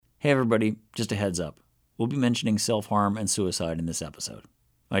Hey everybody, just a heads up. We'll be mentioning self-harm and suicide in this episode.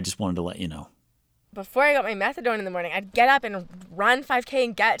 I just wanted to let you know. Before I got my methadone in the morning, I'd get up and run 5K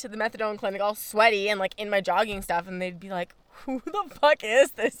and get to the methadone clinic all sweaty and like in my jogging stuff, and they'd be like, who the fuck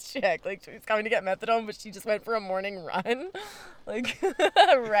is this chick? Like, she's coming to get methadone, but she just went for a morning run. Like,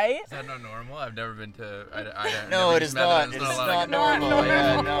 right? Is that not normal? I've never been to... No, it is not. It is not normal.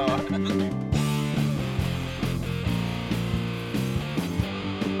 Yeah, no.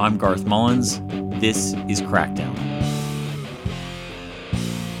 I'm Garth Mullins. This is Crackdown.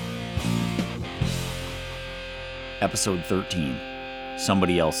 Episode 13,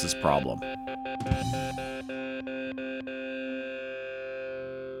 Somebody Else's Problem.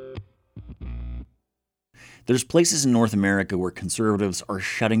 There's places in North America where conservatives are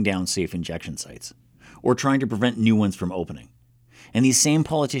shutting down safe injection sites, or trying to prevent new ones from opening. And these same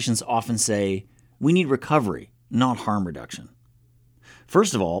politicians often say, we need recovery, not harm reduction.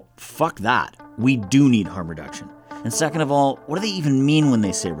 First of all, fuck that. We do need harm reduction. And second of all, what do they even mean when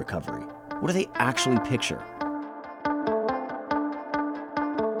they say recovery? What do they actually picture?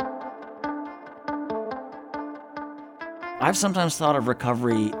 I've sometimes thought of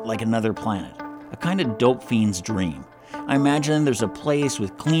recovery like another planet, a kind of dope fiend's dream. I imagine there's a place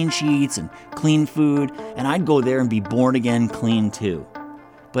with clean sheets and clean food, and I'd go there and be born again clean too.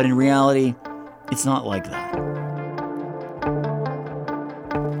 But in reality, it's not like that.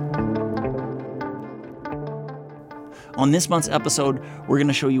 On this month's episode, we're going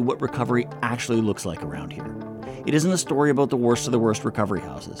to show you what recovery actually looks like around here. It isn't a story about the worst of the worst recovery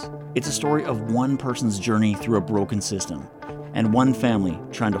houses. It's a story of one person's journey through a broken system and one family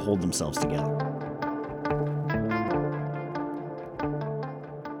trying to hold themselves together.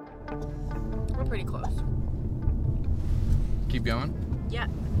 We're pretty close. Keep going? Yeah.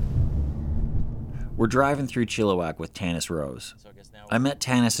 We're driving through Chilliwack with Tanis Rose. I met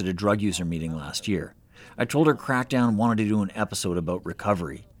Tanis at a drug user meeting last year. I told her Crackdown wanted to do an episode about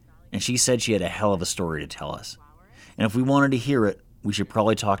recovery, and she said she had a hell of a story to tell us. And if we wanted to hear it, we should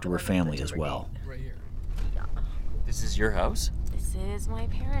probably talk to her family as well. Right here. Yeah. This is your house? This is my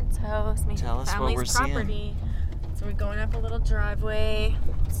parents' house, my Tell us what family's we're property. So we're going up a little driveway,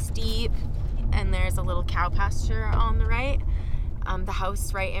 steep, and there's a little cow pasture on the right. The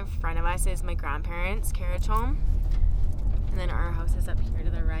house right in front of us is my grandparents' carriage home. And then our house is up here to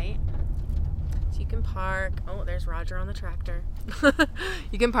the right. So you can park. Oh, there's Roger on the tractor.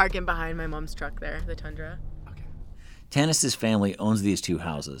 You can park in behind my mom's truck there, the Tundra. Okay. Tanis' family owns these two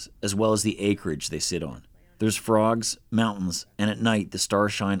houses, as well as the acreage they sit on. There's frogs, mountains, and at night the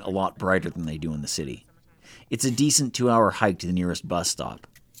stars shine a lot brighter than they do in the city. It's a decent 2-hour hike to the nearest bus stop.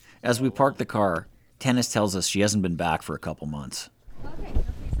 As we park the car, Tanis tells us she hasn't been back for a couple months. Okay, no,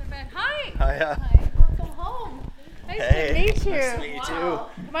 please sit back. Hi. Hiya. Hi. Welcome home. Nice to meet you. Nice to meet you too.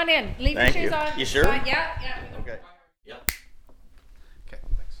 Come on in. Leave Thank your shoes you. on. You sure? Yeah. Okay. Yep. Okay,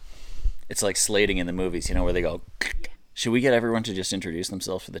 thanks. It's like slating in the movies, you know, where they go... Should we get everyone to just introduce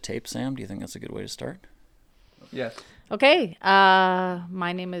themselves for the tape, Sam? Do you think that's a good way to start? Yes. Okay.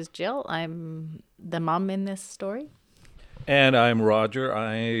 My name is Jill. I'm the mom in this story. And I'm Roger.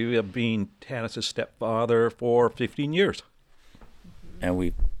 I have been Tanis' stepfather for 15 years. And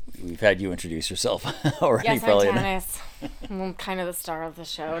we've had you introduce yourself already. Yes, I'm probably. Tanis. I'm kind of the star of the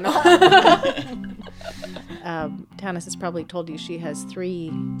show. No. Tanis has probably told you she has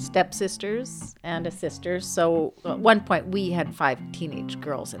 3 stepsisters and a sister. So at one point we had 5 teenage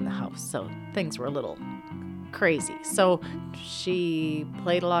girls in the house. So things were a little crazy. So she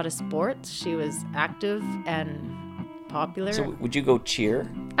played a lot of sports. She was active and popular. So would you go cheer?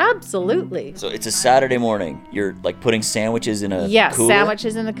 Absolutely. So it's a Saturday morning. You're like putting sandwiches in a Yes, cooler?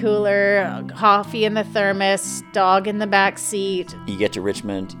 sandwiches in the cooler, coffee in the thermos, dog in the back seat. You get to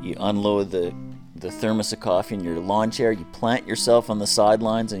Richmond, you unload the thermos of coffee in your lawn chair, you plant yourself on the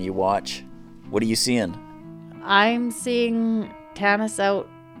sidelines and you watch. What are you seeing? I'm seeing Tanis out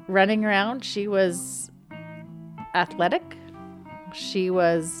running around. She was athletic. She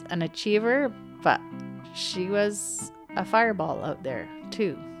was an achiever, but she was a fireball out there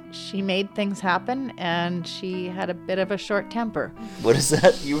too. She made things happen, and she had a bit of a short temper. What is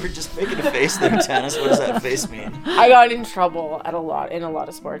that? You were just making a face there, Tanis. What does that face mean? I got in trouble in a lot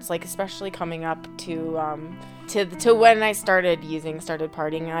of sports, like especially coming up to when I started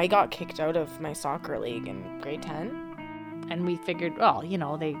partying. I got kicked out of my soccer league in grade 10. And we figured, well, you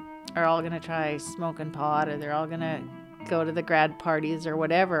know, they are all going to try smoking pot, or they're all going to go to the grad parties or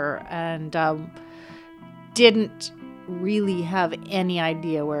whatever, and didn't really have any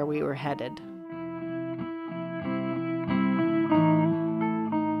idea where we were headed.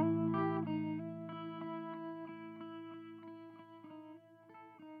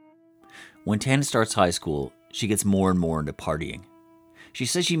 When Tanis starts high school, she gets more and more into partying. She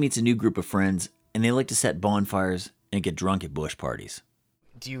says she meets a new group of friends, and they like to set bonfires and get drunk at bush parties.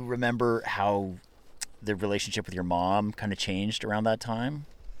 Do you remember how the relationship with your mom kind of changed around that time?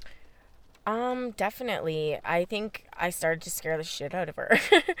 Definitely. I think I started to scare the shit out of her,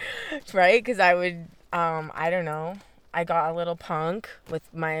 right? Because I would, I don't know. I got a little punk with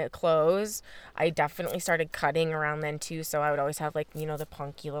my clothes. I definitely started cutting around then too, so I would always have, like, you know, the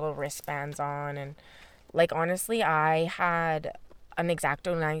punky little wristbands on. And, like, honestly, I had an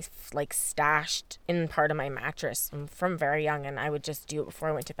X-Acto knife, like, stashed in part of my mattress from very young, and I would just do it before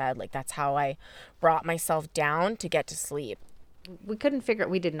I went to bed. Like, that's how I brought myself down to get to sleep. We couldn't figure,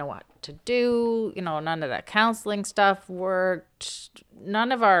 we didn't know what to do. You know, none of that counseling stuff worked.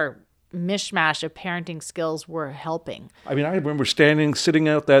 None of our mishmash of parenting skills were helping. I mean, I remember sitting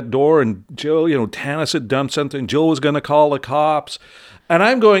out that door, and Jill, Tanis had done something. Jill was going to call the cops. And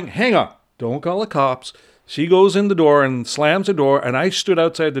I'm going, hang on, don't call the cops. She goes in the door and slams the door, and I stood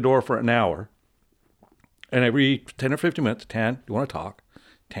outside the door for an hour. And every 10 or 15 minutes, Tan, you want to talk?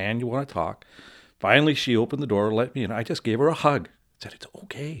 Tan, you want to talk? Finally, she opened the door, let me in. I just gave her a hug. Said, it's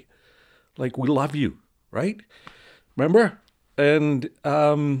okay. Like, we love you, right? Remember? And,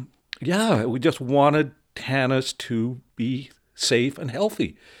 we just wanted Tanis to be safe and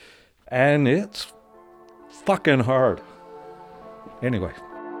healthy. And it's fucking hard. Anyway.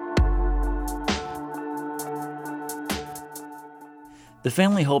 The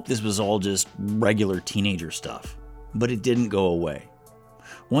family hoped this was all just regular teenager stuff, but it didn't go away.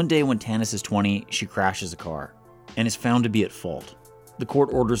 One day when Tanis is 20, she crashes a car and is found to be at fault. The court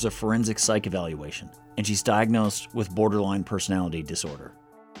orders a forensic psych evaluation, and she's diagnosed with borderline personality disorder.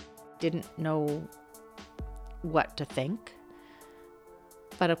 Didn't know what to think.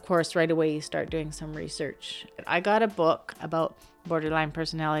 But of course, right away you start doing some research. I got a book about borderline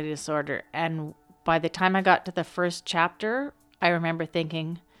personality disorder, and by the time I got to the first chapter, I remember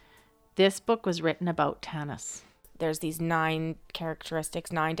thinking, this book was written about Tanis. There's these 9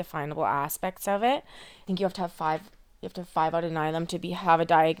 characteristics, 9 definable aspects of it. I think you have to have 5. You have to have 5 out of 9 of them to have a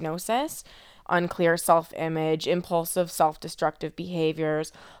diagnosis. Unclear self-image, impulsive self-destructive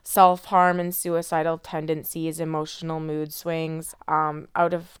behaviors, self-harm and suicidal tendencies, emotional mood swings,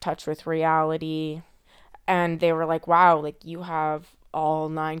 out of touch with reality. And they were like, wow, like, you have all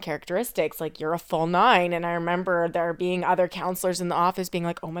 9 characteristics, like, you're a full 9. And I remember there being other counselors in the office being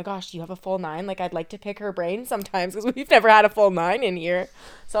like, oh my gosh, you have a full 9? Like, I'd like to pick her brain sometimes because we've never had a full 9 in here.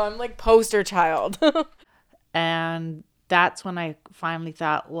 So I'm like poster child. And that's when I finally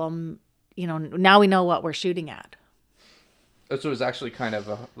thought, well, now we know what we're shooting at. So it was actually kind of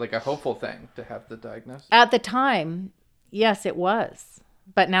a hopeful thing to have the diagnosis? At the time, yes, it was.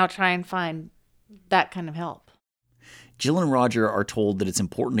 But now try and find that kind of help. Jill and Roger are told that it's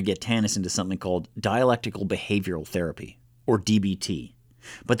important to get Tanis into something called dialectical behavioral therapy, or DBT.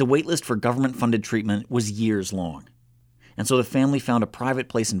 But the waitlist for government-funded treatment was years long. And so the family found a private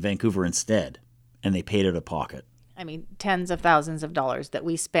place in Vancouver instead, and they paid out of pocket. I mean, tens of thousands of dollars that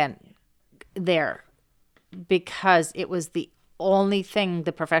we spent there because it was the only thing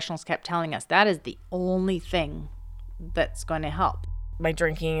the professionals kept telling us. That is the only thing that's going to help. My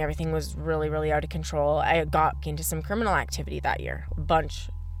drinking, everything was really, really out of control. I got into some criminal activity that year, a bunch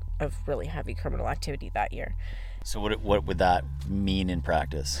of really heavy criminal activity that year. So what would that mean in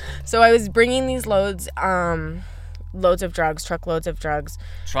practice? So I was bringing these loads of drugs, truckloads of drugs.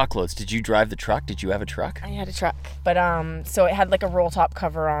 Truckloads? Did you drive the truck? Did you have a truck? I had a truck. But so it had like a roll top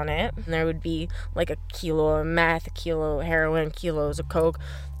cover on it. And there would be like a kilo of meth, a kilo of heroin, kilos of coke.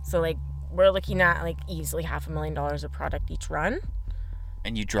 So like we're looking at like easily $500,000 of product each run.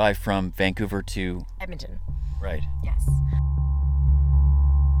 And you drive from Vancouver to Edmonton. Right. Yes.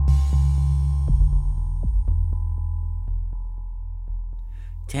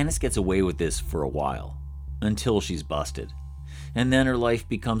 Tanis gets away with this for a while, until she's busted. And then her life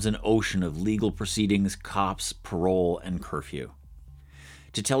becomes an ocean of legal proceedings, cops, parole, and curfew.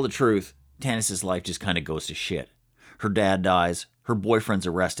 To tell the truth, Tanis's life just kind of goes to shit. Her dad dies, her boyfriend's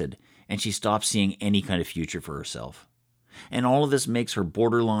arrested, and she stops seeing any kind of future for herself. And all of this makes her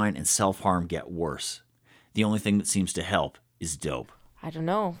borderline and self-harm get worse. The only thing that seems to help is dope. I don't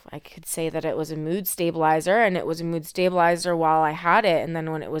know. I could say that it was a mood stabilizer, and it was a mood stabilizer while I had it, and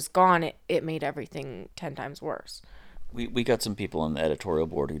then when it was gone, it made everything 10 times worse. We got some people on the editorial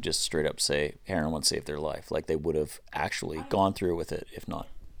board who just straight up say heroin saved their life. Like they would have actually gone through with it, if not.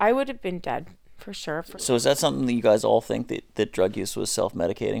 I would have been dead, for sure. So is that something that you guys all think that drug use was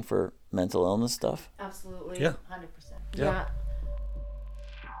self-medicating for mental illness stuff? Absolutely. Yeah. 100%. Yeah.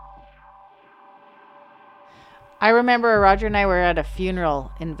 I remember Roger and I were at a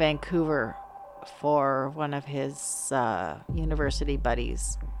funeral in Vancouver for one of his university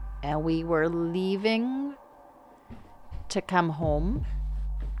buddies. And we were leaving to come home.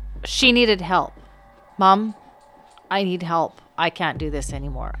 She needed help. Mom, I need help. I can't do this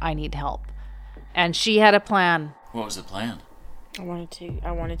anymore. I need help. And she had a plan. What was the plan? I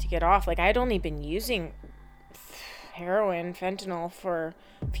wanted to get off. Like, I had only been using heroin, fentanyl for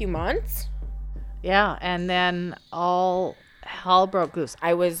a few months. Yeah, and then all hell broke loose.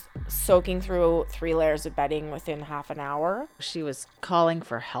 I was soaking through 3 layers of bedding within half an hour. She was calling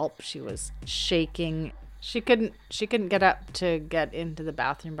for help. She was shaking. She couldn't get up to get into the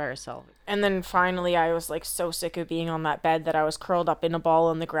bathroom by herself. And then finally I was like so sick of being on that bed that I was curled up in a ball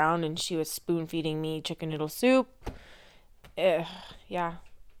on the ground, and she was spoon feeding me chicken noodle soup. Yeah.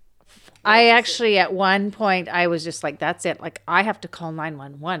 I actually, at one point, I was just like, that's it. Like, I have to call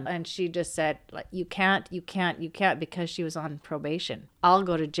 911. And she just said, like, you can't, because she was on probation. I'll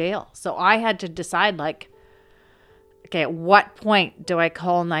go to jail. So I had to decide, like, okay, at what point do I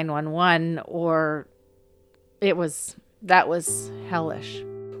call 911? Or that was hellish.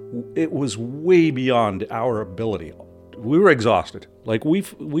 It was way beyond our ability. We were exhausted. Like,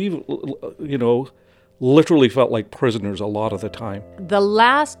 we've literally felt like prisoners a lot of the time. The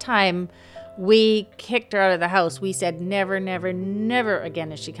last time we kicked her out of the house, we said, never, never, never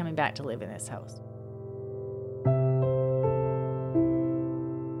again is she coming back to live in this house.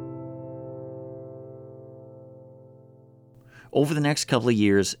 Over the next couple of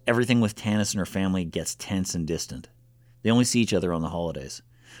years, everything with Tanis and her family gets tense and distant. They only see each other on the holidays.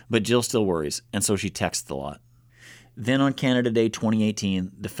 But Jill still worries, and so she texts a lot. Then on Canada Day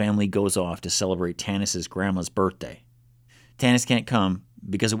 2018, the family goes off to celebrate Tanis's grandma's birthday. Tanis can't come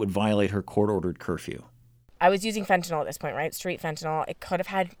because it would violate her court-ordered curfew. I was using fentanyl at this point, right? Street fentanyl. It could have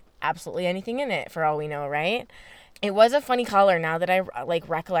had absolutely anything in it for all we know, right? It was a funny color now that I like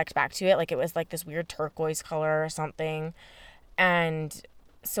recollect back to it. Like, it was like this weird turquoise color or something. And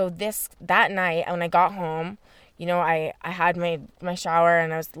so that night when I got home, you know, I had my shower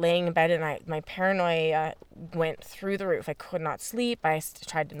and I was laying in bed, and my paranoia went through the roof. I could not sleep. I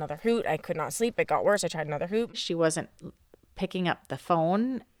tried another hoot. I could not sleep. It got worse. I tried another hoot. She wasn't picking up the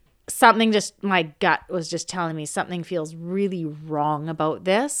phone. My gut was just telling me something feels really wrong about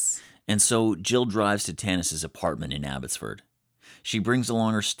this. And so Jill drives to Tanis's apartment in Abbotsford. She brings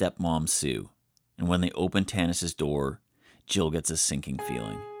along her stepmom, Sue. And when they open Tanis's door, Jill gets a sinking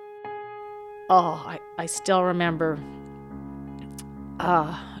feeling. Oh, I still remember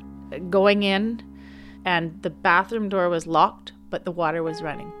going in, and the bathroom door was locked, but the water was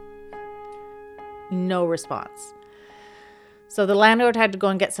running. No response. So the landlord had to go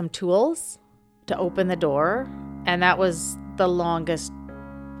and get some tools to open the door, and that was the longest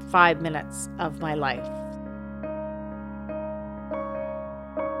 5 minutes of my life.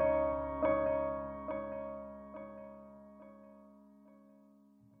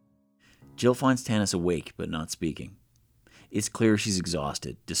 Jill finds Tanis awake but not speaking. It's clear she's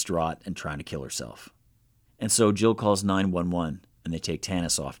exhausted, distraught, and trying to kill herself. And so Jill calls 911, and they take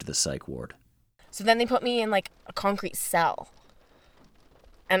Tanis off to the psych ward. So then they put me in like a concrete cell.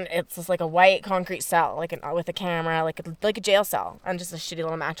 And it's just like a white concrete cell, like with a camera, like a jail cell, and just a shitty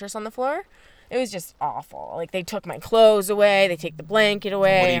little mattress on the floor. It was just awful. Like, they took my clothes away, they take the blanket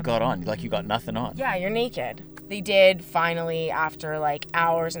away. What do you got on? Like, you got nothing on. Yeah, you're naked. They did finally, after like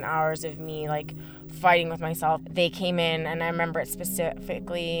hours and hours of me like fighting with myself, they came in, and I remember it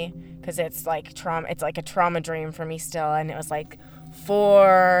specifically because it's like a trauma dream for me still, and it was like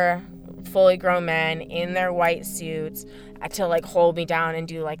 4 fully grown men in their white suits to like hold me down and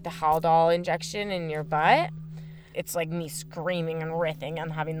do like the Haldol injection in your butt. It's like me screaming and writhing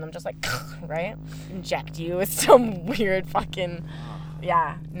and having them just like, right, inject you with some weird fucking,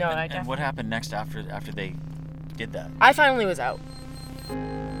 yeah, no. And what happened next after they did that? I finally was out.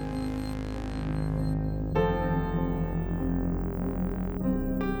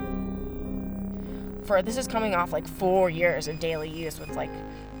 This is coming off like 4 years of daily use with like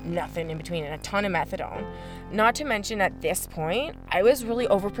nothing in between and a ton of methadone. Not to mention, at this point, I was really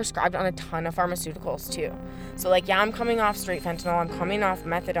overprescribed on a ton of pharmaceuticals too. So like, yeah, I'm coming off straight fentanyl, I'm coming off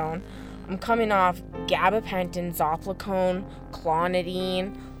methadone, I'm coming off gabapentin, zopiclone,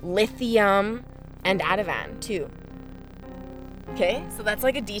 clonidine, lithium, and Ativan too. Okay, so that's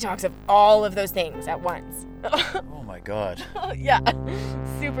like a detox of all of those things at once. Oh my God. Yeah,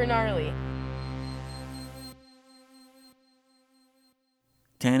 super gnarly.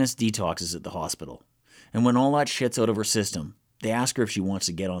 Tanis detoxes at the hospital, and when all that shit's out of her system, they ask her if she wants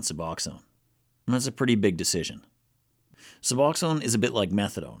to get on Suboxone. And that's a pretty big decision. Suboxone is a bit like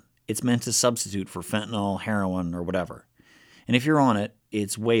methadone. It's meant to substitute for fentanyl, heroin, or whatever. And if you're on it,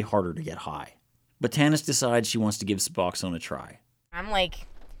 it's way harder to get high. But Tanis decides she wants to give Suboxone a try. I'm like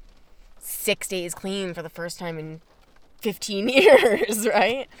 6 days clean for the first time in 15 years,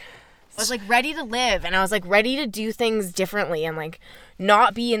 right? I was like ready to live, and I was like ready to do things differently and like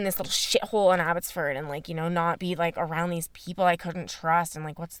not be in this little shithole in Abbotsford and like, you know, not be like around these people I couldn't trust, and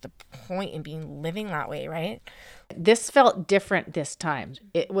like what's the point in living that way, right? This felt different this time.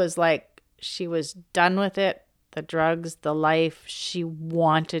 It was like she was done with it, the drugs, the life. She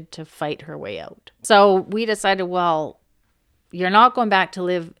wanted to fight her way out. So we decided, well, you're not going back to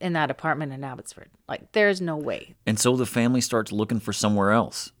live in that apartment in Abbotsford. Like, there's no way. And so the family starts looking for somewhere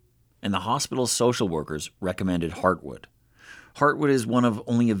else. And the hospital's social workers recommended Heartwood. Heartwood is one of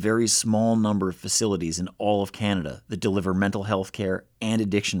only a very small number of facilities in all of Canada that deliver mental health care and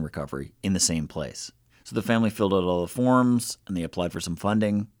addiction recovery in the same place. So the family filled out all the forms and they applied for some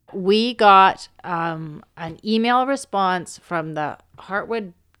funding. We got an email response from the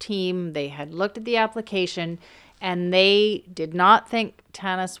Heartwood team. They had looked at the application and they did not think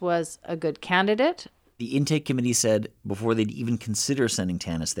Tanis was a good candidate. The intake committee said before they'd even consider sending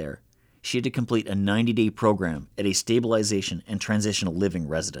Tanis there, she had to complete a 90-day program at a stabilization and transitional living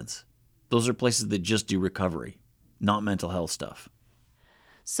residence. Those are places that just do recovery, not mental health stuff.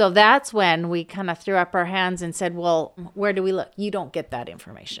 So that's when we kind of threw up our hands and said, well, where do we look? You don't get that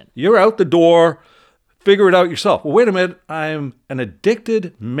information. You're out the door. Figure it out yourself. Well, wait a minute. I'm an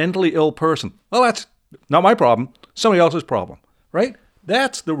addicted, mentally ill person. Well, that's not my problem. Somebody else's problem, right?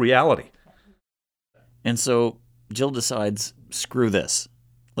 That's the reality. And so Jill decides, screw this.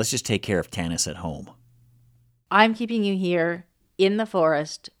 Let's just take care of Tanis at home. I'm keeping you here in the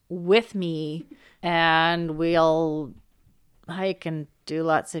forest with me, and we'll hike and do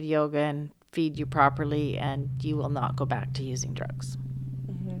lots of yoga and feed you properly, and you will not go back to using drugs.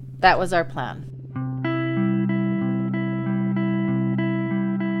 Mm-hmm. That was our plan.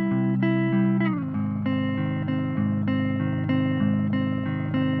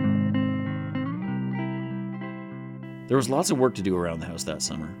 There was lots of work to do around the house that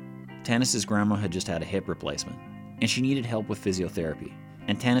summer. Tanis' grandma had just had a hip replacement, and she needed help with physiotherapy.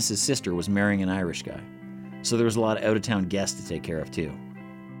 And Tanis' sister was marrying an Irish guy. So there was a lot of out-of-town guests to take care of too.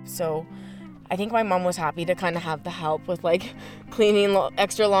 So I think my mom was happy to kind of have the help with like cleaning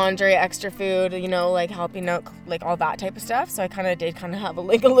extra laundry, extra food, you know, like helping out, like all that type of stuff. So I kind of did have a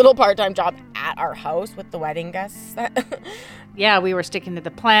little part-time job at our house with the wedding guests. Yeah, we were sticking to the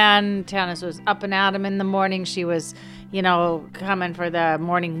plan. Tanis was up and at 'em in the morning. She was, you know, coming for the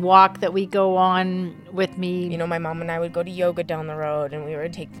morning walk that we go on with me. You know, my mom and I would go to yoga down the road, and we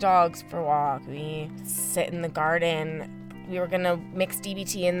would take the dogs for a walk. We sit in the garden. We were going to mix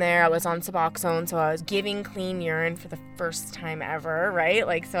DBT in there. I was on Suboxone, so I was giving clean urine for the first time ever, right?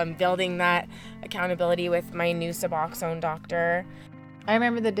 Like, so I'm building that accountability with my new Suboxone doctor. I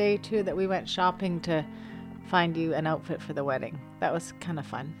remember the day, too, that we went shopping to find you an outfit for the wedding. That was kind of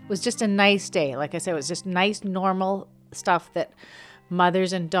fun. It was just a nice day. Like I said, it was just nice, normal stuff that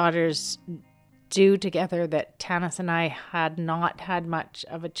mothers and daughters do together that Tanis and I had not had much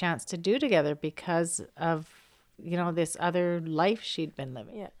of a chance to do together because of, you know, this other life she'd been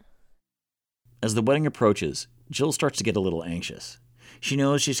living. Yeah. As the wedding approaches, Jill starts to get a little anxious. She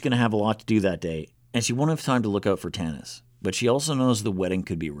knows she's going to have a lot to do that day, and she won't have time to look out for Tanis. But she also knows the wedding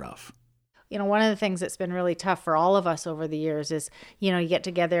could be rough. You know, one of the things that's been really tough for all of us over the years is, you know, you get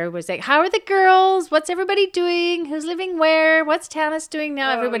together, everybody's like, how are the girls? What's everybody doing? Who's living where? What's Tanis doing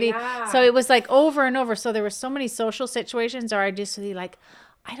now? Everybody. Yeah. So it was like over and over. So there were so many social situations, or I just really like,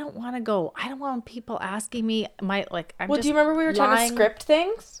 I don't want to go. I don't want people asking me. I'm Well, just do you remember we were trying to script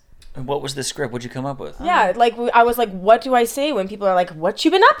things? And what was the script? What'd you come up with? Yeah, like I was like, what do I say when people are like, what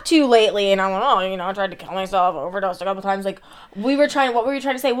you been up to lately? And I'm like, oh, you know, I tried to kill myself, overdosed a couple times. Like, what were you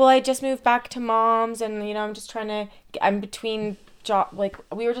trying to say? Well, I just moved back to mom's, and you know, I'm between job. Like,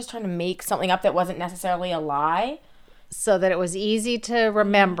 we were just trying to make something up that wasn't necessarily a lie, so that it was easy to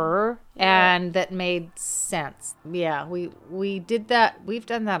remember and that made sense. Yeah, we did that. We've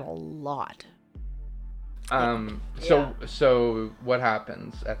done that a lot. So what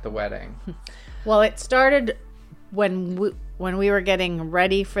happens at the wedding? Well, it started when we were getting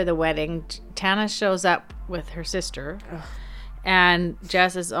ready for the wedding. Tanis shows up with her sister, and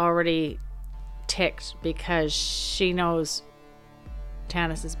Jess is already ticked because she knows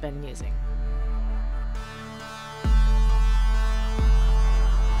Tanis has been using.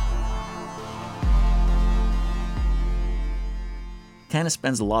 Tanis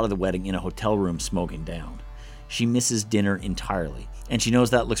spends a lot of the wedding in a hotel room smoking down. She misses dinner entirely, and she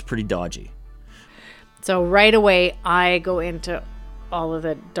knows that looks pretty dodgy. So right away, I go into all of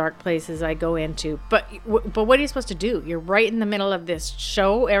the dark places I go into. But what are you supposed to do? You're right in the middle of this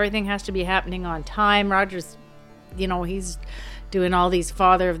show. Everything has to be happening on time. Roger's, he's doing all these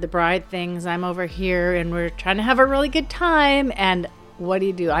father of the bride things. I'm over here and we're trying to have a really good time. And what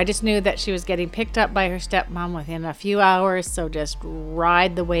do? I just knew that she was getting picked up by her stepmom within a few hours. So just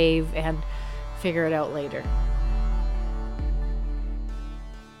ride the wave and figure it out later.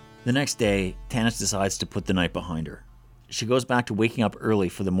 The next day, Tanis decides to put the night behind her. She goes back to waking up early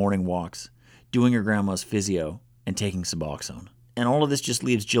for the morning walks, doing her grandma's physio, and taking Suboxone. And all of this just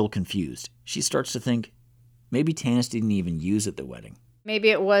leaves Jill confused. She starts to think, maybe Tanis didn't even use at the wedding. Maybe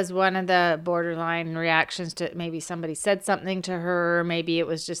it was one of the borderline reactions to maybe somebody said something to her. Maybe it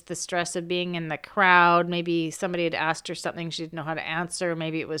was just the stress of being in the crowd. Maybe somebody had asked her something she didn't know how to answer.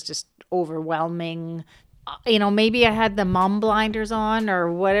 Maybe it was just overwhelming. Maybe I had the mom blinders on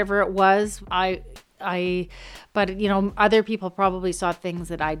or whatever it was. But other people probably saw things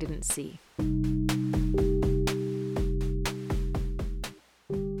that I didn't see.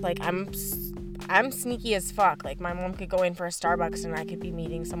 Like, I'm sneaky as fuck. Like, my mom could go in for a Starbucks and I could be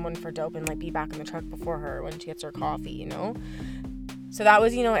meeting someone for dope and, like, be back in the truck before her when she gets her coffee, So that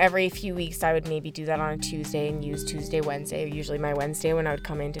was, every few weeks I would maybe do that on a Tuesday and use Tuesday, Wednesday. Usually my Wednesday when I would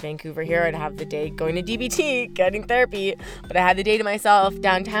come into Vancouver here, I'd have the day going to DBT, getting therapy, but I had the day to myself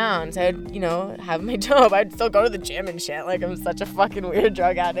downtown. So I'd, have my dope. I'd still go to the gym and shit. Like, I'm such a fucking weird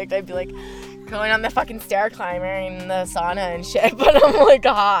drug addict. I'd be, like, going on the fucking stair climber in the sauna and shit, but I'm, like,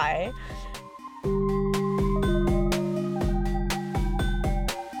 high.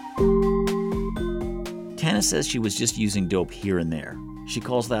 Tanis says she was just using dope here and there. She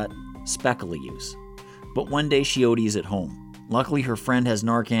calls that speckly use. But one day she ODs at home. Luckily, her friend has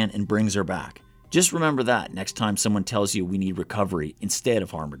Narcan and brings her back. Just remember that next time someone tells you we need recovery instead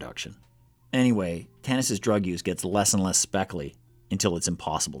of harm reduction. Anyway, Tanis's drug use gets less and less speckly until it's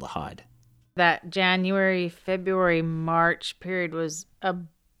impossible to hide. That January, February, March period was a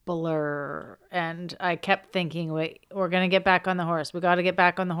blur, and I kept thinking, wait, we're gonna get back on the horse. We got to get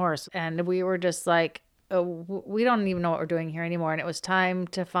back on the horse. And we were just like, oh, we don't even know what we're doing here anymore. And it was time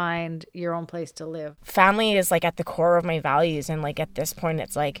to find your own place to live. Family is, like, at the core of my values, and, like, at this point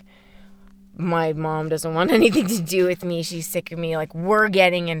it's like my mom doesn't want anything to do with me. She's sick of me. Like, we're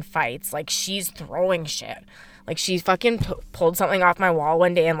getting in fights. Like, she's throwing shit. Like, she fucking pulled something off my wall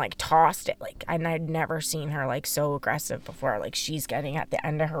one day and, like, tossed it. Like, and I'd never seen her, like, so aggressive before. Like, she's getting at the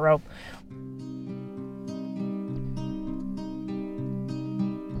end of her rope.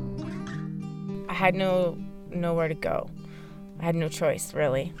 I had nowhere to go. I had no choice,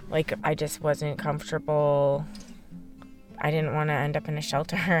 really. Like, I just wasn't comfortable. I didn't want to end up in a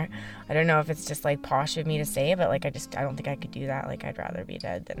shelter. I don't know if it's just, like, posh of me to say, but, like, I don't think I could do that. Like, I'd rather be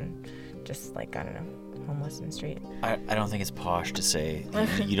dead than just, like, I don't know, homeless in the street. I don't think it's posh to say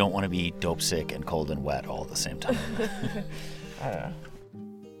you don't want to be dope sick and cold and wet all at the same time. I don't know.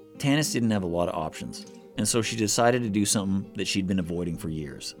 Tanis didn't have a lot of options, and so she decided to do something that she'd been avoiding for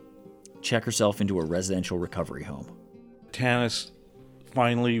years. Check herself into a residential recovery home. Tanis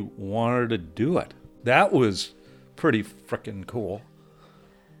finally wanted to do it. That was pretty freaking cool,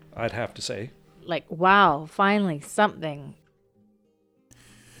 I'd have to say. Like, wow, finally something.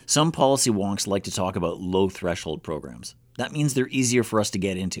 Some policy wonks like to talk about low threshold programs. That means they're easier for us to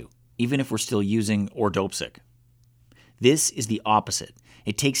get into, even if we're still using or dope sick. This is the opposite.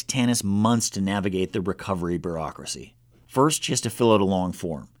 It takes Tanis months to navigate the recovery bureaucracy. First, she has to fill out a long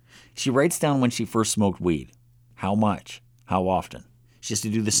form. She writes down when she first smoked weed, how much, how often. She has to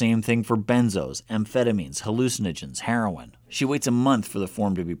do the same thing for benzos, amphetamines, hallucinogens, heroin. She waits a month for the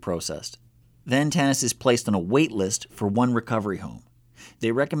form to be processed. Then Tanis is placed on a wait list for one recovery home.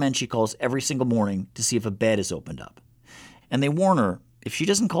 They recommend she calls every single morning to see if a bed is opened up. And they warn her, if she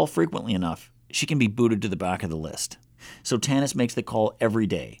doesn't call frequently enough, she can be booted to the back of the list. So Tanis makes the call every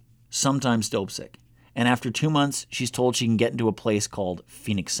day, sometimes dope sick. And after 2 months, she's told she can get into a place called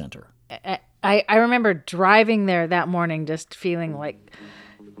Phoenix Center. I remember driving there that morning just feeling like,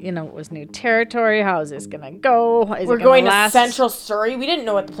 it was new territory. How is this going to go? We're going to Central Surrey. We didn't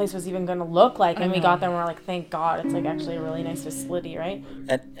know what the place was even going to look like. And we got there and we're like, thank God. It's, like, actually a really nice facility, right?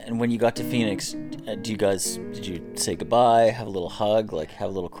 And when you got to Phoenix, did you say goodbye, have a little hug, like have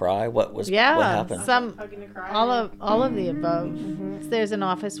a little cry? What happened? All of the above. Mm-hmm. There's an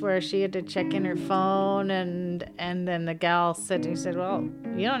office where she had to check in her phone, and then the gal said, well,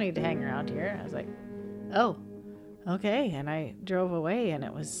 you don't need to hang around here. I was like, oh, okay. And I drove away, and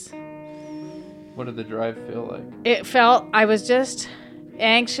it was... What did the drive feel like? It felt, I was just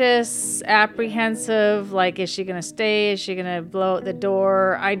anxious, apprehensive, like, is she going to stay? Is she going to blow out the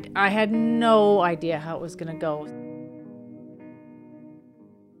door? I had no idea how it was going to go.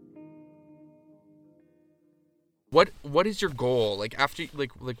 What is your goal? Like after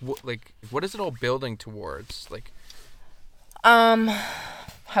what is it all building towards? Like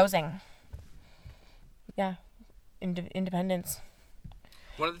housing. Yeah. Independence.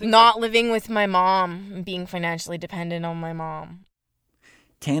 one of the things Not living with my mom and being financially dependent on my mom.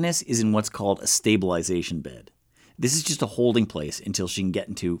 Tanis is in what's called a stabilization bed. This is just a holding place until she can get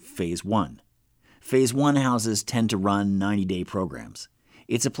into Phase 1. Phase 1 houses tend to run 90-day programs.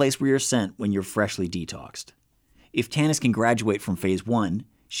 It's a place where you're sent when you're freshly detoxed. If Tanis can graduate from Phase 1,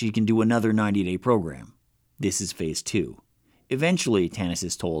 she can do another 90-day program. This is Phase 2. Eventually, Tanis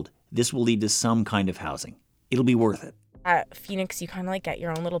is told, this will lead to some kind of housing. It'll be worth it. At Phoenix, you kind of like get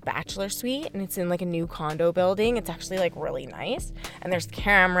your own little bachelor suite, and it's in like a new condo building. It's actually like really nice, and there's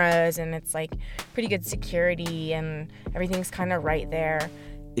cameras, and it's like pretty good security, and everything's kind of right there.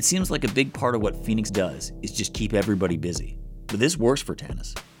 It seems like a big part of what Phoenix does is just keep everybody busy. But this works for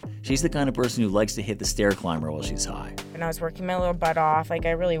Tanis. She's the kind of person who likes to hit the stair climber while she's high. And I was working my little butt off, like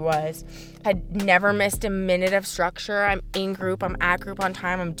I really was. I'd never missed a minute of structure. I'm in group, I'm at group on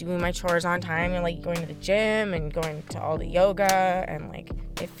time, I'm doing my chores on time, and like going to the gym and going to all the yoga. And like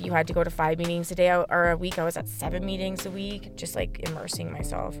if you had to go to 5 meetings a day or a week, I was at 7 meetings a week, just like immersing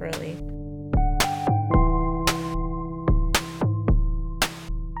myself really.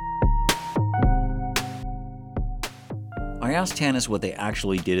 I asked Tanis what they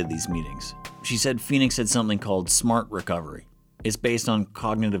actually did at these meetings. She said Phoenix had something called Smart Recovery. It's based on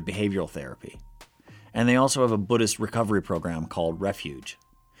cognitive behavioral therapy. And they also have a Buddhist recovery program called Refuge.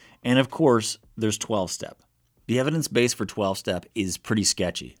 And of course, there's 12-step. The evidence base for 12-step is pretty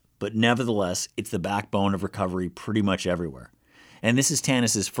sketchy, but nevertheless, it's the backbone of recovery pretty much everywhere. And this is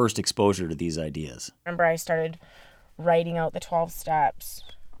Tanis's first exposure to these ideas. Remember, I started writing out the 12 steps,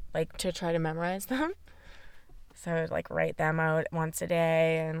 like to try to memorize them. So I would like write them out once a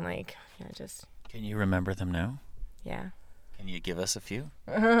day and like, you know, just. Can you remember them now? Yeah. Can you give us a few?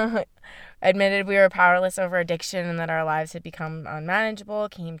 Admitted we were powerless over addiction and that our lives had become unmanageable.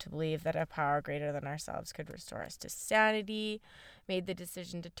 Came to believe that a power greater than ourselves could restore us to sanity. Made the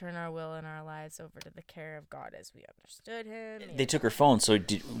decision to turn our will and our lives over to the care of God as we understood Him. They took her phone, so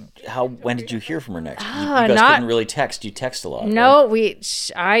when did you hear from her next? You Ah, guys not- couldn't really text. You text a lot. No,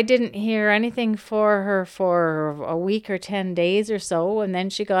 right? I didn't hear anything for her for a week or 10 days or so, and then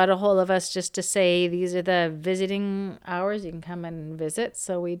she got a hold of us just to say these are the visiting hours. You can come and visit.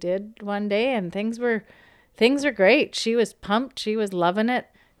 So we did one day, and things were great. She was pumped. She was loving it.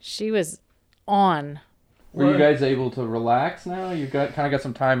 She was on. Were you guys able to relax now? You kind of got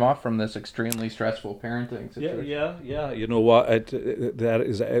some time off from this extremely stressful parenting situation. Yeah. You know what? That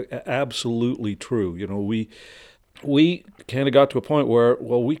is absolutely true. You know, we kind of got to a point where,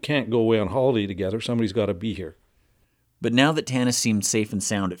 well, we can't go away on holiday together. Somebody's got to be here. But now that Tanis seemed safe and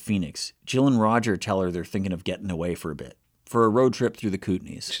sound at Phoenix, Jill and Roger tell her they're thinking of getting away for a bit, for a road trip through the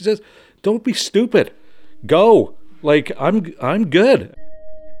Kootenays. She says, "Don't be stupid. Go. Like I'm good."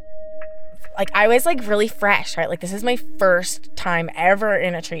 Like I was like really fresh, right? Like this is my first time ever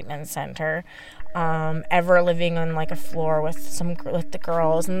in a treatment center, ever living on like a floor with the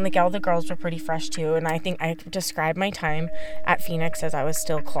girls, and like all the girls were pretty fresh too. And I think I described my time at Phoenix as I was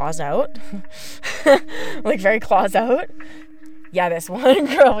still claws out, like very claws out. Yeah, this one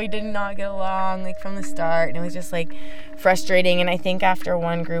girl, we did not get along like from the start, and it was just like frustrating. And I think after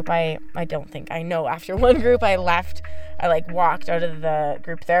one group, after one group I left. I like walked out of the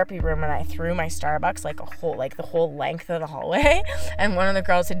group therapy room and I threw my Starbucks the whole length of the hallway, and one of the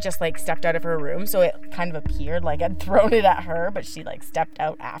girls had just like stepped out of her room, so it kind of appeared like I'd thrown it at her, but she like stepped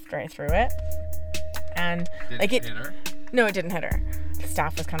out after I threw it. And Did it hit her? No, it didn't hit her. The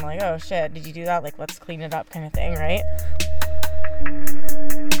staff was kind of like, "Oh shit, did you do that? Like, let's clean it up," kind of thing, right?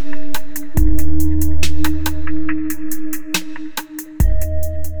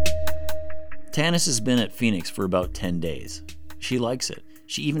 Tanis has been at Phoenix for about 10 days. She likes it.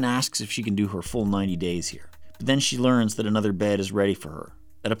 She even asks if she can do her full 90 days here. But then she learns that another bed is ready for her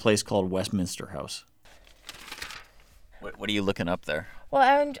at a place called Westminster House. What are you looking up there? Well,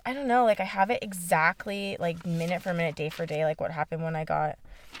 I don't know. Like, I have it exactly, like, minute for minute, day for day, like, what happened when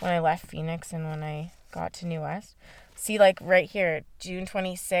I left Phoenix and when I got to New West. See, like, right here, June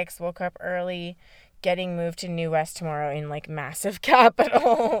 26th, woke up early, getting moved to New West tomorrow in, like, massive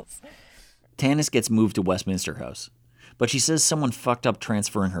capitals. Tanis gets moved to Westminster House, but she says someone fucked up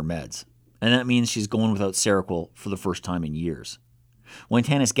transferring her meds, and that means she's going without Seroquel for the first time in years. When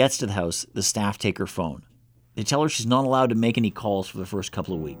Tanis gets to the house, the staff take her phone. They tell her she's not allowed to make any calls for the first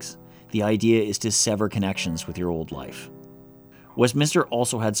couple of weeks. The idea is to sever connections with your old life. Westminster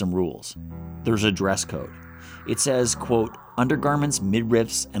also had some rules. There's a dress code. It says, quote, undergarments,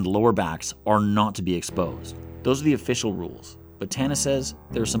 midriffs, and lower backs are not to be exposed. Those are the official rules, but Tana says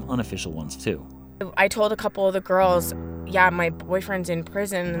there are some unofficial ones too. I told a couple of the girls, yeah, my boyfriend's in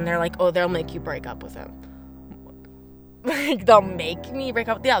prison, and they're like, oh, they'll make you break up with him. Like, they'll make me break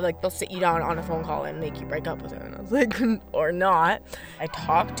up? Yeah, like, they'll sit you down on a phone call and make you break up with him. And I was like, or not. I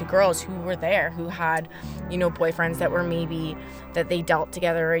talked to girls who were there, who had, boyfriends that were maybe, that they dealt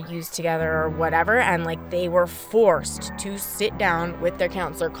together or used together or whatever, and, like, they were forced to sit down with their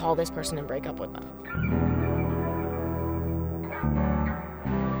counselor, call this person, and break up with them.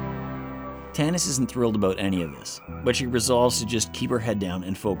 Tanis isn't thrilled about any of this, but she resolves to just keep her head down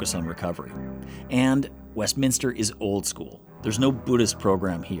and focus on recovery. And Westminster is old school. There's no Buddhist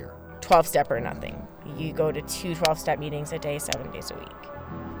program here. 12-step or nothing. You go to 2 12-step meetings a day, 7 days a week.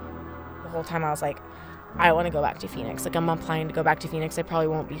 The whole time I was like, I want to go back to Phoenix. Like, I'm applying to go back to Phoenix. I probably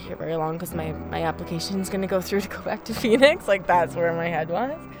won't be here very long because my application's going to go through to go back to Phoenix. Like, that's where my head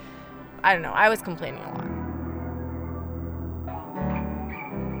was. I don't know. I was complaining a lot.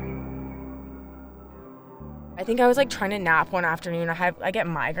 I think I was like trying to nap one afternoon. I get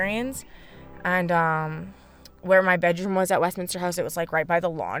migraines, and where my bedroom was at Westminster House, it was like right by the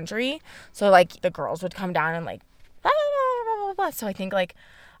laundry. So like the girls would come down and like blah, blah, blah, blah, blah. So I think like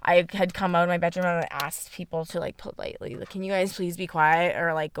I had come out of my bedroom and I asked people to like politely, like, can you guys please be quiet,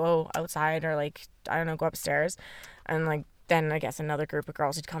 or like go outside, or like, I don't know, go upstairs. And like then I guess another group of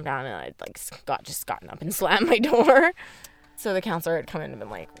girls had come down and I'd like gotten up and slammed my door. So the counselor had come in and been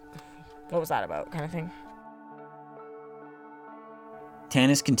like, what was that about, kind of thing.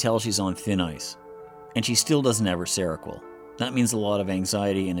 Tanis can tell she's on thin ice, and she still doesn't have her Seroquel. That means a lot of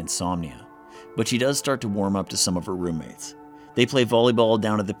anxiety and insomnia, but she does start to warm up to some of her roommates. They play volleyball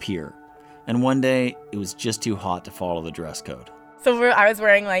down at the pier, and one day it was just too hot to follow the dress code. So I was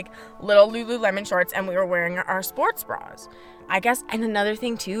wearing like little Lululemon shorts, and we were wearing our sports bras, I guess. And another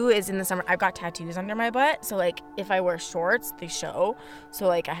thing too is in the summer I've got tattoos under my butt, so like if I wear shorts they show. So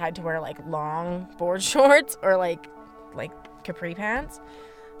like I had to wear like long board shorts or like capri pants.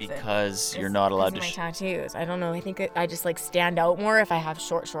 Because you're not allowed to... my tattoos. I don't know. I think I just like stand out more if I have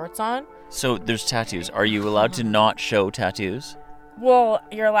short shorts on. So there's tattoos. Are you allowed to not show tattoos? Well,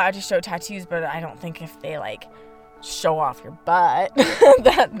 you're allowed to show tattoos, but I don't think if they like show off your butt,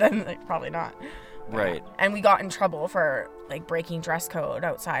 then like, probably not. Right. And we got in trouble for like breaking dress code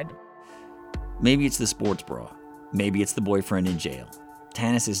outside. Maybe it's the sports bra. Maybe it's the boyfriend in jail.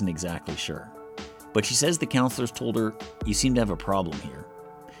 Tanis isn't exactly sure. But she says the counselors told her, you seem to have a problem here.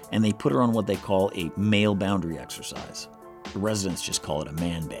 And they put her on what they call a male boundary exercise. The residents just call it a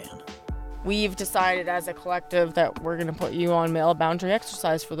man ban. We've decided as a collective that we're going to put you on male boundary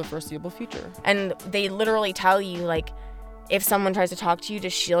exercise for the foreseeable future. And they literally tell you, like, if someone tries to talk to you, to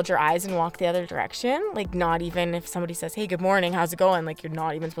shield your eyes and walk the other direction. Like, not even if somebody says, hey, good morning, how's it going? Like, you're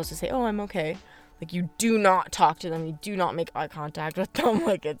not even supposed to say, oh, I'm okay. Like, you do not talk to them. You do not make eye contact with them.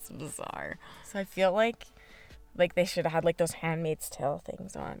 Like, it's bizarre. So I feel like they should have had, like, those Handmaid's Tale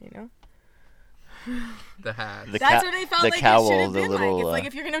things on, you know? The hat. That's what I felt like cowl, it should have been little, like. It's like,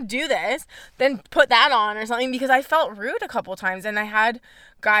 if you're going to do this, then put that on or something, because I felt rude a couple times, and I had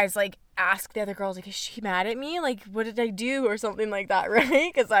guys, like, ask the other girls, like, is she mad at me? Like, what did I do? Or something like that,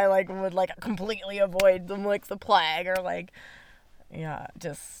 right? Because I, like, would, like, completely avoid them like the plague, or, like, yeah,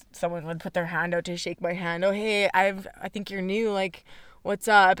 just someone would put their hand out to shake my hand. Oh, hey, I think you're new, like, what's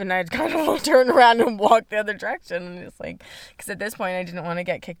up? And I'd kind of turn around and walk the other direction. And it's like, because at this point I didn't want to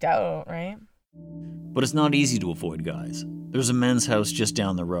get kicked out, right? But it's not easy to avoid guys. There's a men's house just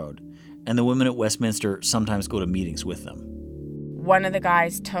down the road, and the women at Westminster sometimes go to meetings with them. One of the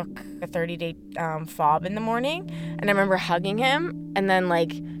guys took a 30-day fob in the morning, and I remember hugging him and then, like,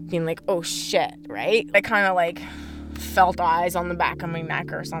 being like, oh shit, right? I kind of, like, felt eyes on the back of my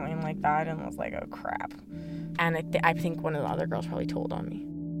neck or something like that, and was like, oh crap. And I think one of the other girls probably told on me.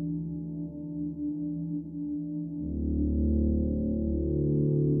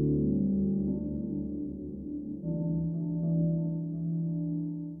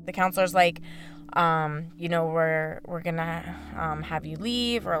 The counselor's like, you know, we're gonna have you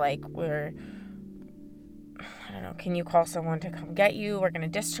leave, or like I don't know, can you call someone to come get you? We're going to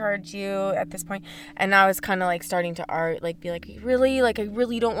discharge you at this point. And I was kind of like starting to be like, really? Like, I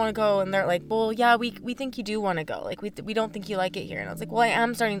really don't want to go. And they're like, well, yeah, we think you do want to go. Like, we don't think you like it here. And I was like, well, I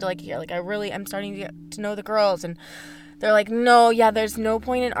am starting to like it here. Like, I really am starting to get to know the girls. And they're like, no, yeah, there's no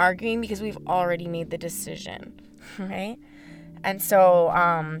point in arguing because we've already made the decision, right? And so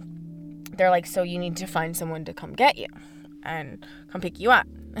they're like, so you need to find someone to come get you and come pick you up.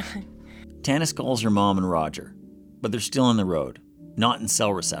 Tanis calls her mom and Roger, but they're still on the road, not in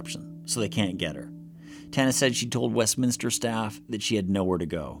cell reception, so they can't get her. Tanis said she told Westminster staff that she had nowhere to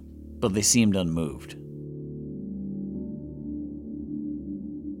go, but they seemed unmoved.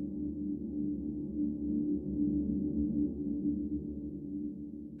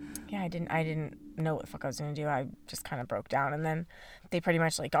 I didn't know what the fuck I was gonna do. I just kind of broke down, and then they pretty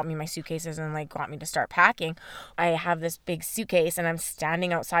much like got me my suitcases and like got me to start packing. I have this big suitcase, and I'm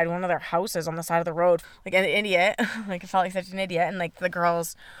standing outside one of their houses on the side of the road like an idiot. Like I felt like such an idiot, and like the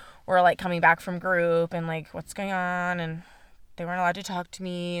girls were like coming back from group and like, what's going on, and they weren't allowed to talk to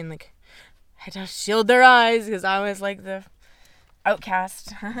me, and like I had to shield their eyes because I was like the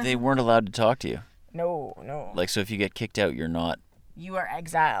outcast. They weren't allowed to talk to you. No. Like, so if you get kicked out, you're not. You are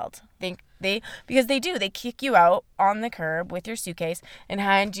exiled. Because they do. They kick you out on the curb with your suitcase and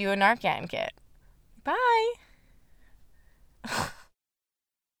hand you a Narcan kit. Bye.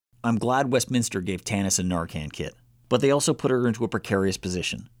 I'm glad Westminster gave Tanis a Narcan kit, but they also put her into a precarious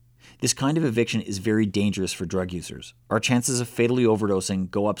position. This kind of eviction is very dangerous for drug users. Our chances of fatally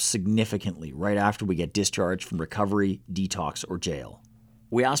overdosing go up significantly right after we get discharged from recovery, detox, or jail.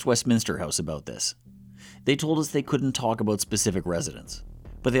 We asked Westminster House about this. They told us they couldn't talk about specific residents,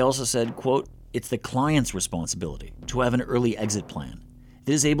 but they also said, quote, it's the client's responsibility to have an early exit plan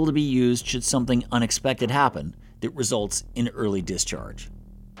that is able to be used should something unexpected happen that results in early discharge.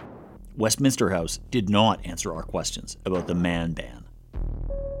 Westminster House did not answer our questions about the man ban.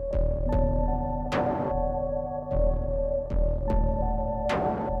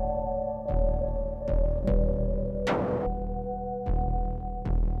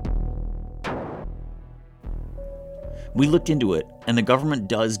 We looked into it, and the government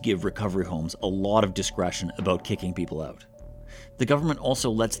does give recovery homes a lot of discretion about kicking people out. The government also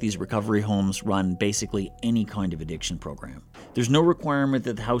lets these recovery homes run basically any kind of addiction program. There's no requirement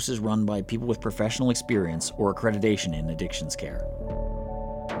that the house is run by people with professional experience or accreditation in addictions care.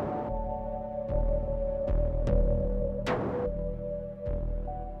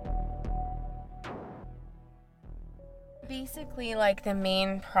 Basically, like, the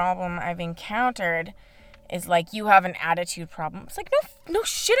main problem I've encountered is like, you have an attitude problem. It's like, no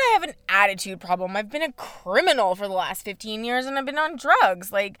shit, I have an attitude problem. I've been a criminal for the last 15 years and I've been on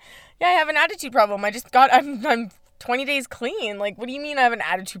drugs. Like, yeah, I have an attitude problem. I'm 20 days clean. Like, what do you mean I have an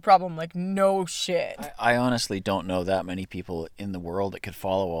attitude problem? Like, no shit. I honestly don't know that many people in the world that could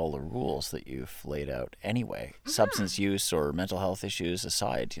follow all the rules that you've laid out anyway. Mm-hmm. Substance use or mental health issues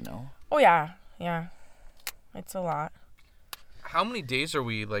aside, you know? Oh, yeah. It's a lot. How many days are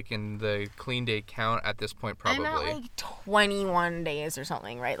we, like, in the clean day count at this point, probably? I'm at, like, 21 days or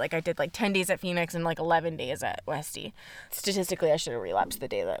something, right? Like, I did, like, 10 days at Phoenix and, like, 11 days at Westy. Statistically, I should have relapsed the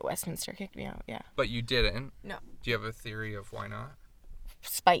day that Westminster kicked me out, yeah. But you didn't? No. Do you have a theory of why not?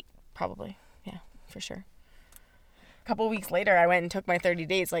 Spite, probably. Yeah, for sure. A couple weeks later, I went and took my 30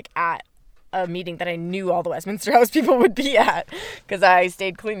 days, like, at a meeting that I knew all the Westminster House people would be at. Because I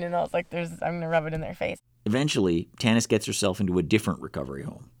stayed clean, and I was like, I'm going to rub it in their face. Eventually, Tanis gets herself into a different recovery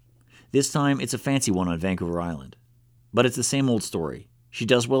home. This time, it's a fancy one on Vancouver Island. But it's the same old story. She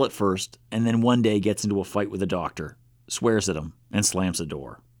does well at first, and then one day gets into a fight with a doctor, swears at him, and slams the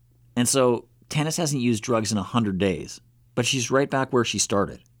door. And so, Tanis hasn't used drugs in 100 days, but she's right back where she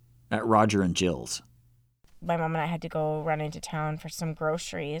started, at Roger and Jill's. My mom and I had to go run into town for some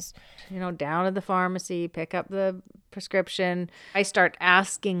groceries. Down to the pharmacy, pick up the prescription. I start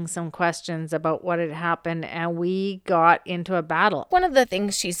asking some questions about what had happened, and we got into a battle. One of the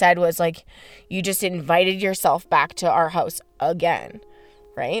things she said was, like, you just invited yourself back to our house again,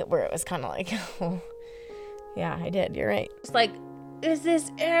 right? Where it was kind of like, oh, yeah, I did. You're right. It's like, is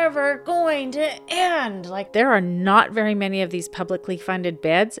this ever going to end? Like, there are not very many of these publicly funded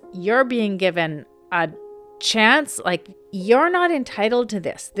beds. You're being given a chance. Like, you're not entitled to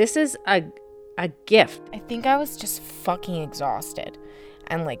this. This is a gift. I think I was just fucking exhausted,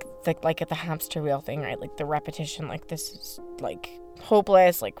 and like at the hamster wheel thing, right? Like the repetition, like this is like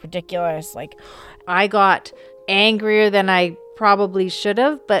hopeless, like ridiculous. Like, I got angrier than I probably should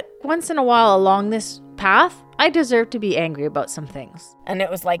have, but once in a while along this path, I deserve to be angry about some things. And it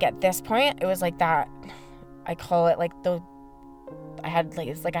was like, at this point, it was like that, I call it like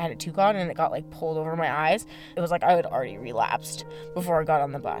it's like I had a toucan and it got like pulled over my eyes. It was like I had already relapsed before I got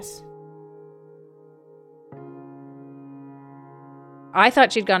on the bus. I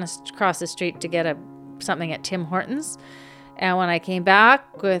thought she'd gone across the street to get something at Tim Hortons. And when I came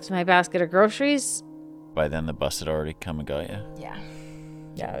back with my basket of groceries... By then the bus had already come and got you? Yeah,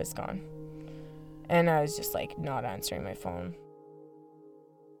 I was gone. And I was just like not answering my phone.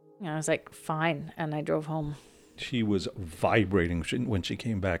 I was like, fine. And I drove home. She was vibrating when she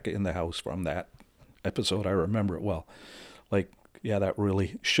came back in the house from that episode. I remember it well. Like, yeah, that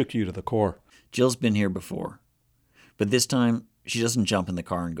really shook you to the core. Jill's been here before. But this time, she doesn't jump in the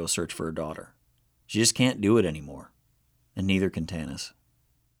car and go search for her daughter. She just can't do it anymore. And neither can Tanis.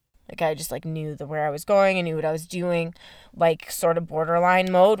 Like, I just, like, knew where I was going. I knew what I was doing. Like, sort of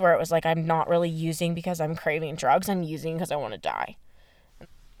borderline mode where it was like, I'm not really using because I'm craving drugs. I'm using because I want to die.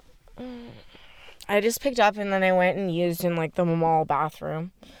 I just picked up and then I went and used in, like, the mall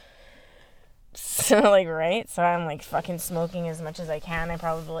bathroom. So, like, right? So I'm, like, fucking smoking as much as I can. I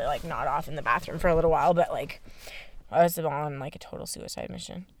probably, like, nod off in the bathroom for a little while. But, like, I was on, like, a total suicide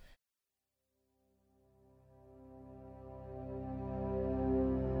mission.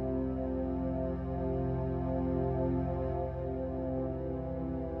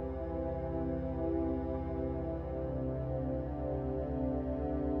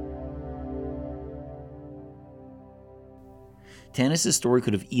 Tanis's story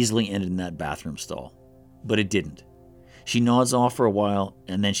could have easily ended in that bathroom stall, but it didn't. She nods off for a while,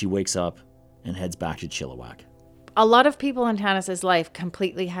 and then she wakes up and heads back to Chilliwack. A lot of people in Tanis's life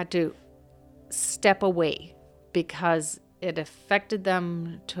completely had to step away because it affected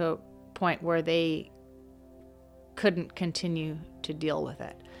them to a point where they couldn't continue to deal with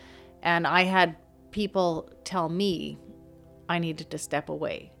it. And I had people tell me I needed to step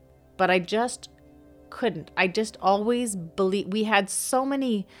away, but I just couldn't. I just always believed. We had so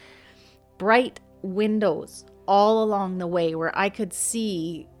many bright windows all along the way where I could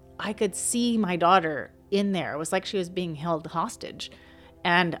see my daughter in there. It was like she was being held hostage,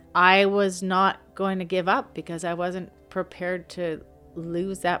 and I was not going to give up because I wasn't prepared to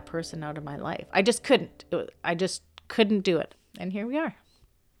lose that person out of my life. I just couldn't. I just couldn't do it, and here we are.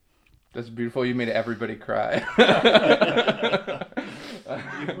 That's beautiful. You made everybody cry.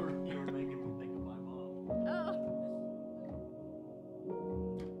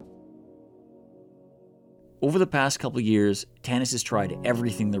 Over the past couple of years, Tanis has tried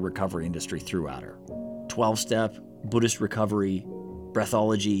everything the recovery industry threw at her. 12-step, Buddhist recovery,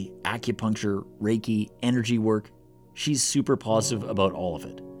 breathology, acupuncture, Reiki, energy work. She's super positive about all of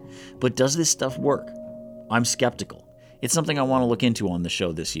it. But does this stuff work? I'm skeptical. It's something I want to look into on the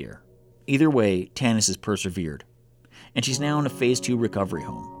show this year. Either way, Tanis has persevered. And she's now in a phase 2 recovery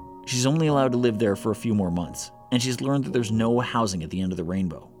home. She's only allowed to live there for a few more months, and she's learned that there's no housing at the end of the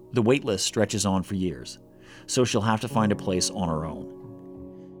rainbow. The wait list stretches on for years, so she'll have to find a place on her own.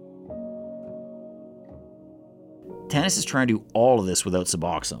 Tanis is trying to do all of this without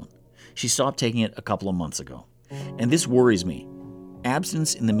Suboxone. She stopped taking it a couple of months ago. And this worries me.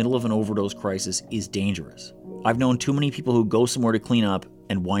 Abstinence in the middle of an overdose crisis is dangerous. I've known too many people who go somewhere to clean up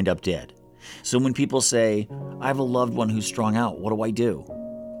and wind up dead. So when people say, I have a loved one who's strung out, what do I do?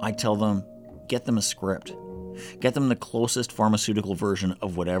 I tell them, get them a script. Get them the closest pharmaceutical version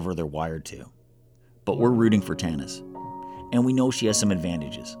of whatever they're wired to. But we're rooting for Tanis. And we know she has some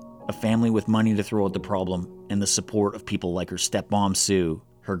advantages. A family with money to throw at the problem, and the support of people like her stepmom Sue,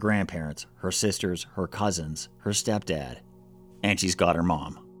 her grandparents, her sisters, her cousins, her stepdad. And she's got her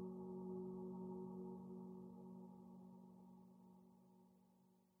mom.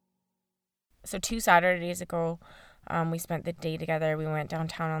 So 2 Saturdays ago, we spent the day together. We went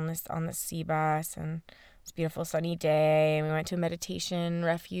downtown on the sea bus, and it's a beautiful sunny day. And we went to a meditation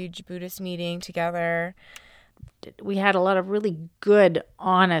refuge Buddhist meeting together. We had a lot of really good,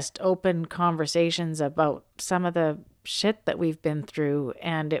 honest, open conversations about some of the shit that we've been through,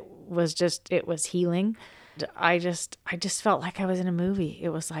 and it was healing. I just felt like I was in a movie. It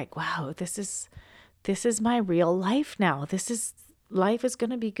was like, wow, this is my real life now. Life is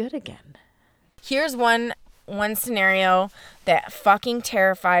going to be good again. Here's one scenario that fucking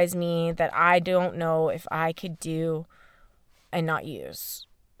terrifies me that I don't know if I could do and not use.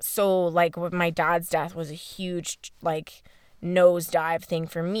 So, like, with my dad's death was a huge, like, nosedive thing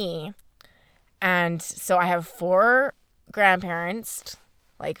for me. And so I have 4 grandparents,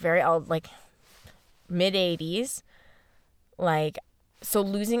 like, very old, like, mid-80s. Like, so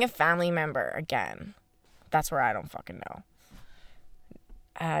losing a family member again, that's where I don't fucking know.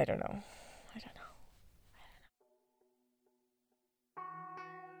 I don't know.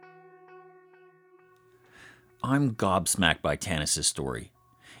 I'm gobsmacked by Tanis's story.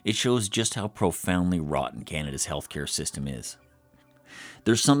 It shows just how profoundly rotten Canada's healthcare system is.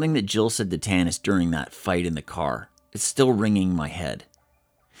 There's something that Jill said to Tanis during that fight in the car. It's still ringing in my head.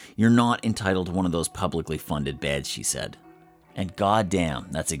 You're not entitled to one of those publicly funded beds, she said. And goddamn,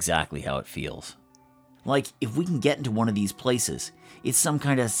 that's exactly how it feels. Like, if we can get into one of these places, it's some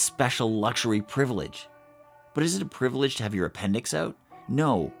kind of special luxury privilege. But is it a privilege to have your appendix out?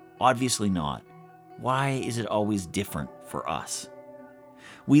 No, obviously not. Why is it always different for us?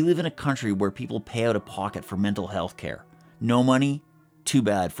 We live in a country where people pay out of pocket for mental health care. No money? Too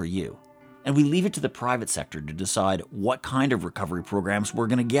bad for you. And we leave it to the private sector to decide what kind of recovery programs we're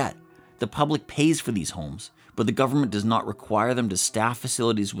going to get. The public pays for these homes, but the government does not require them to staff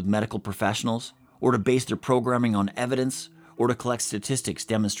facilities with medical professionals, or to base their programming on evidence, or to collect statistics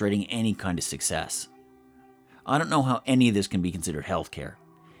demonstrating any kind of success. I don't know how any of this can be considered healthcare.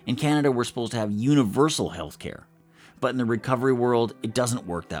 In Canada, we're supposed to have universal healthcare, but in the recovery world, it doesn't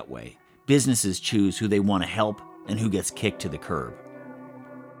work that way. Businesses choose who they want to help and who gets kicked to the curb.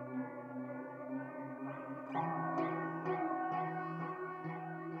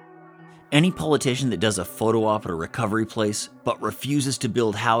 Any politician that does a photo op at a recovery place but refuses to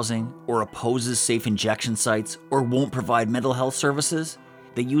build housing or opposes safe injection sites or won't provide mental health services,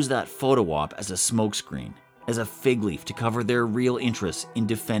 they use that photo op as a smokescreen, as a fig leaf to cover their real interests in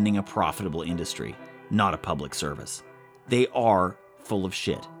defending a profitable industry, not a public service. They are full of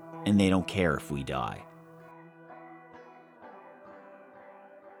shit, and they don't care if we die.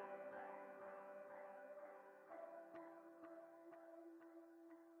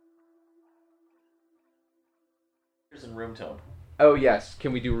 In room tone. Oh yes,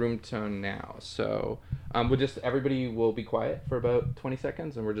 can we do room tone now? So everybody will be quiet for about 20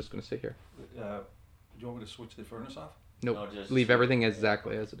 seconds, and we're just gonna sit here. Do you want me to switch the furnace off? Nope. No, just leave everything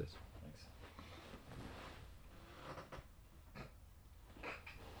exactly as it is.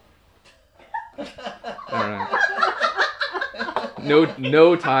 Thanks. All right.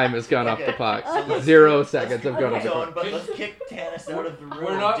 No time has gone off the clock. 0 seconds have gone off the clock. But let's kick Tanis out of the room.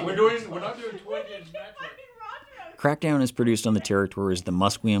 We're not doing 20-inch Crackdown is produced on the territories of the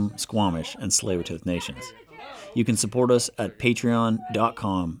Musqueam, Squamish, and Tsleil-Waututh nations. You can support us at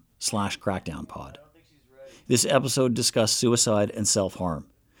patreon.com/crackdownpod. This episode discussed suicide and self-harm.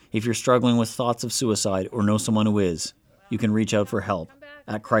 If you're struggling with thoughts of suicide or know someone who is, you can reach out for help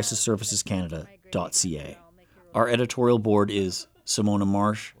at crisisservicescanada.ca. Our editorial board is Simona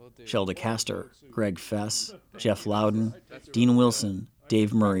Marsh, Shelda Castor, Greg Fess, Jeff Loudon, Dean Wilson,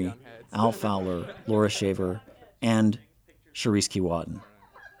 Dave Murray, Al Fowler, Laura Shaver, and Charisse Kiwatin.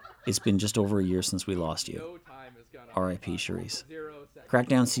 It's been just over a year since we lost you. R.I.P. Charisse.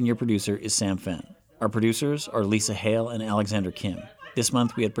 Crackdown senior producer is Sam Fenn. Our producers are Lisa Hale and Alexander Kim. This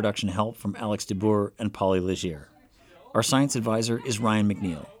month we had production help from Alex DeBoer and Polly Legier. Our science advisor is Ryan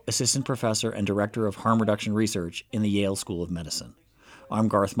McNeil, assistant professor and director of harm reduction research in the Yale School of Medicine. I'm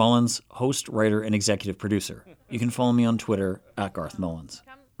Garth Mullins, host, writer, and executive producer. You can follow me on Twitter at Garth Mullins.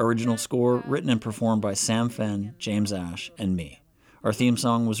 Original score written and performed by Sam Fenn, James Ash, and me. Our theme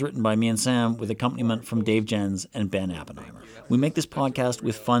song was written by me and Sam with accompaniment from Dave Jens and Ben Appenheimer. We make this podcast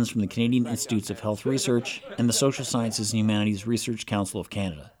with funds from the Canadian Institutes of Health Research and the Social Sciences and Humanities Research Council of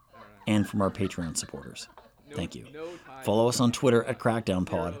Canada, and from our Patreon supporters. Thank you. Follow us on Twitter at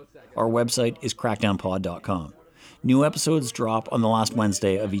CrackdownPod. Our website is crackdownpod.com. New episodes drop on the last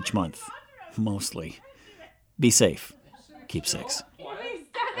Wednesday of each month. Mostly. Be safe. Keep 6.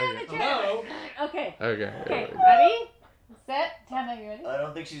 Hello. Okay. Okay. Ready? Set. Tana, you ready? I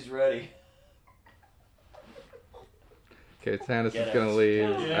don't think she's ready. Okay, Tanis is gonna leave.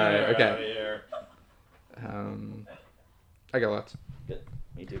 Alright, okay. I got lots. Good.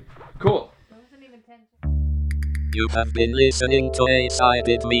 Me too. Cool. You have been listening to a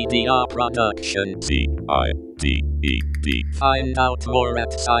Sided Media production. CIDED. Find out more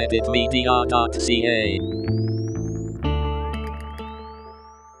at sidedmedia.ca.